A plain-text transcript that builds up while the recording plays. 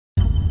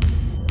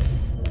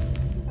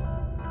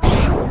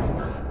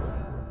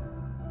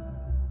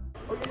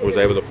was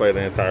able to play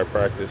the entire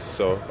practice,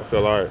 so I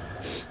feel all right.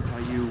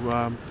 Are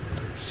you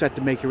set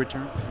to make your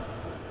return?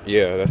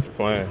 Yeah, that's the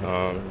plan.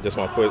 Just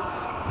want to put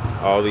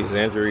all these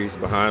injuries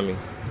behind me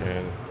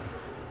and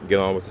get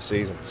on with the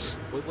season.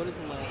 What has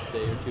the last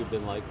day or two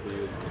been like for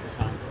you?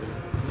 Constant,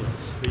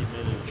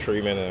 treatment.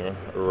 Treatment and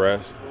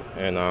rest,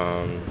 and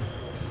a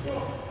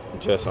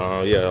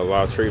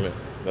lot of treatment.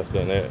 That's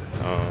been it.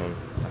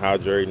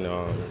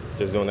 Hydrating,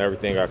 just doing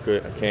everything I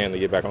can to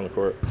get back on the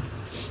court.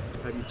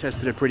 Have you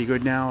tested it pretty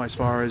good now as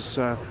far as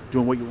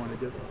doing what you want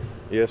to do?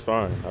 Yeah, it's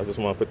fine. I just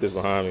want to put this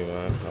behind me,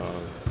 man.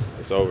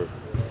 It's over.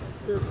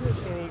 Derrick,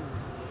 any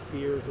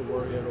fears or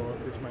worry at all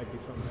if this might be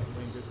something that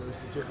lingers, or is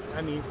it just,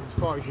 as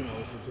far as you know,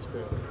 is it just a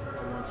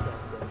one-shot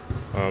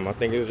thing? I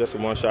think it was just a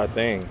one-shot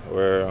thing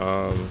where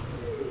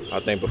I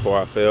think before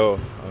I fell,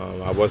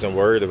 I wasn't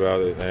worried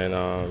about it,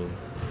 and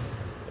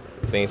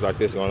things like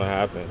this are going to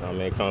happen.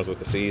 It comes with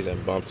the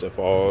season, bumps and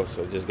falls,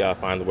 so just got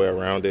to find a way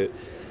around it,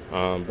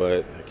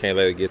 but I can't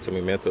let it get to me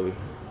mentally.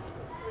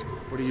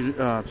 What do you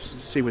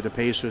see with the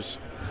Pacers?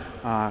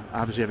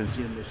 Obviously, you haven't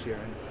seen them this year.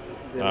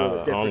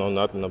 I don't know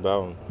nothing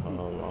about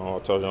them. I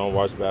told you I don't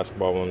watch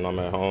basketball when I'm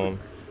at home.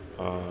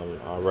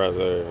 I'd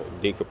rather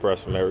decompress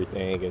from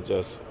everything and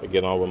just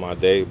get on with my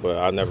day. But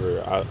I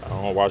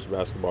don't watch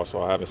basketball,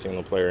 so I haven't seen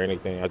them play or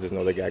anything. I just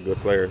know they got good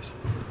players.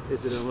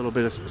 Is it a little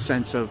bit of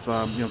sense of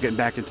getting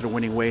back into the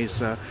winning ways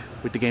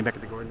with the game back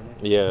at the Garden?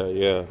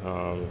 Yeah.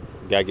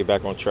 Got to get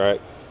back on track.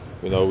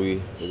 We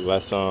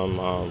let some,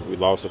 we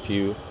lost a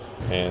few,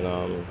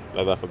 and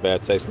that left a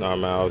bad taste in our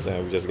mouths.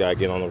 And we just got to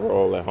get on the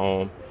roll at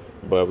home.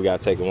 But we got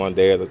to take it one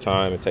day at a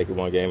time and take it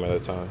one game at a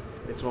time.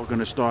 It's all going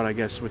to start, I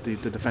guess, with the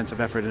defensive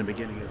effort in the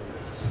beginning, isn't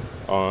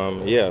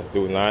it? Yeah,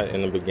 not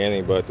in the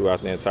beginning, but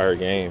throughout the entire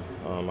game.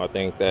 I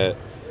think that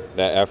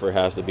effort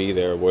has to be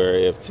there, where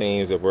if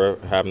we're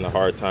having a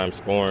hard time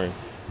scoring,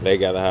 they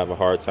got to have a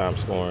hard time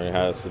scoring. It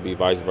has to be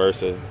vice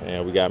versa,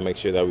 and we got to make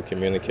sure that we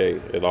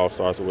communicate. It all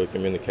starts with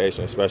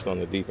communication, especially on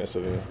the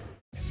defensive end.